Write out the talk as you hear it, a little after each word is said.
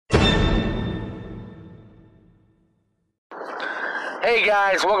Hey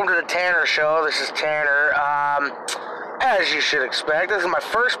guys, welcome to the Tanner Show. This is Tanner. As you should expect, this is my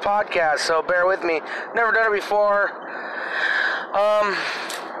first podcast, so bear with me. Never done it before.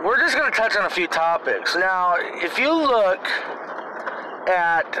 We're just going to touch on a few topics. Now, if you look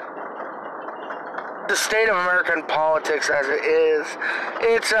at the state of American politics as it is,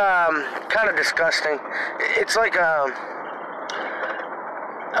 it's kind of disgusting. It's like a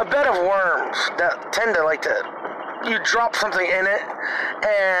bed of worms that tend to like to... You drop something in it,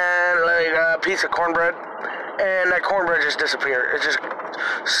 and like a piece of cornbread, and that cornbread just disappears. It just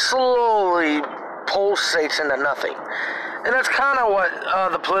slowly pulsates into nothing. And that's kind of what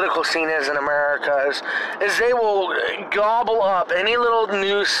the political scene is in America, is they will gobble up any little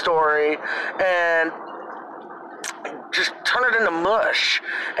news story and just turn it into mush,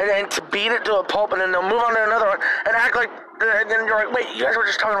 and to beat it to a pulp, and then they'll move on to another one, and act like, and then you're like, wait, you guys were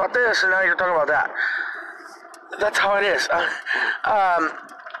just talking about this, and now you're talking about that. That's how it is.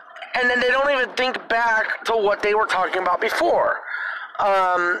 And then they don't even think back to what they were talking about before.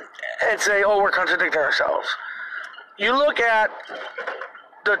 And say, oh, we're contradicting ourselves. You look at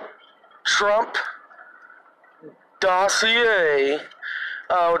the Trump dossier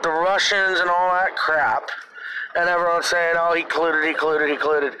with the Russians and all that crap, and everyone's saying, oh, he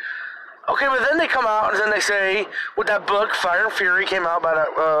colluded. Okay, but then they come out and then they say, with that book, Fire and Fury, came out by that,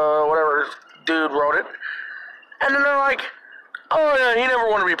 whatever dude wrote it, and then they're like, oh, yeah, he never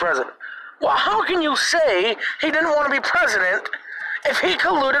wanted to be president. Well, how can you say he didn't want to be president if he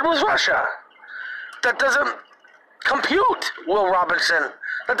colluded with Russia? That doesn't compute, Will Robinson.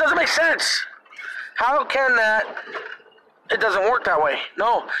 That doesn't make sense. How can that... It doesn't work that way.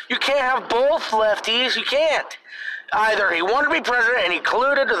 No, you can't have both lefties. You can't. Either he wanted to be president and he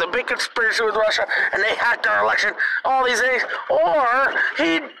colluded to the big conspiracy with Russia and they hacked our election, all these things, or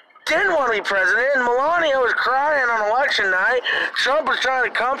he didn't want to be president, and Melania was crying on election night. Trump was trying to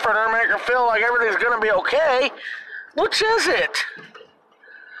comfort her, make her feel like everything's going to be okay. Which is it?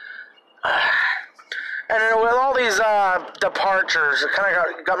 And then with all these departures, it kind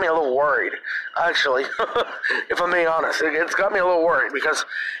of got me a little worried, actually, if I'm being honest. It's got me a little worried because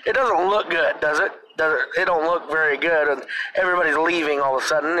it doesn't look good, does it? It don't look very good, and everybody's leaving all of a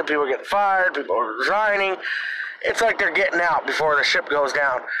sudden, and people are getting fired, people are resigning. It's like they're getting out before the ship goes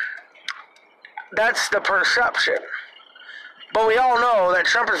down. That's the perception. But we all know that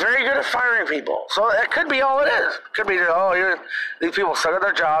Trump is very good at firing people. So that could be all it is. It could be, these people suck at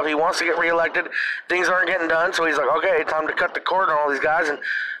their job. He wants to get reelected. Things aren't getting done. So he's like, okay, time to cut the cord on all these guys and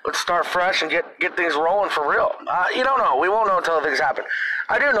let's start fresh and get things rolling for real. You don't know. We won't know until things happen.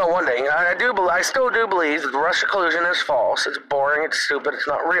 I do know one thing. I still do believe that the Russia collusion is false. It's boring. It's stupid. It's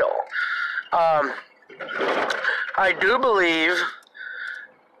not real. I do believe,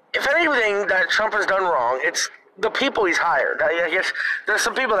 if anything that Trump has done wrong, it's the people he's hired. I guess there's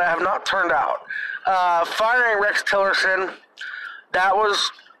some people that have not turned out. Firing Rex Tillerson, that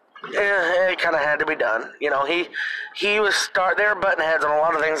was, it kind of had to be done. You know, he was they were butting heads on a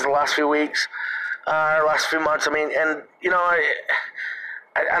lot of things the last few weeks, or last few months. I mean, and, you know,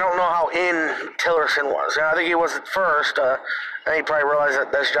 I don't know how in Tillerson was. I think he was at first, and he probably realized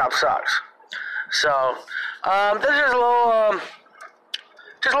that this job sucks. So, this is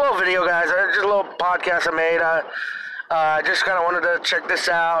just a little video, guys. Just a little podcast I made. I just kind of wanted to check this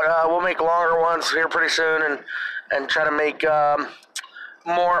out. We'll make longer ones here pretty soon and try to make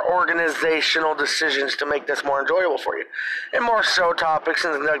more organizational decisions to make this more enjoyable for you. And more show topics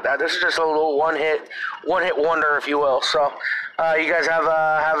and things like that. This is just a little one-hit wonder, if you will. So, you guys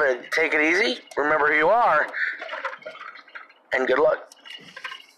have it. Take it easy. Remember who you are. And good luck.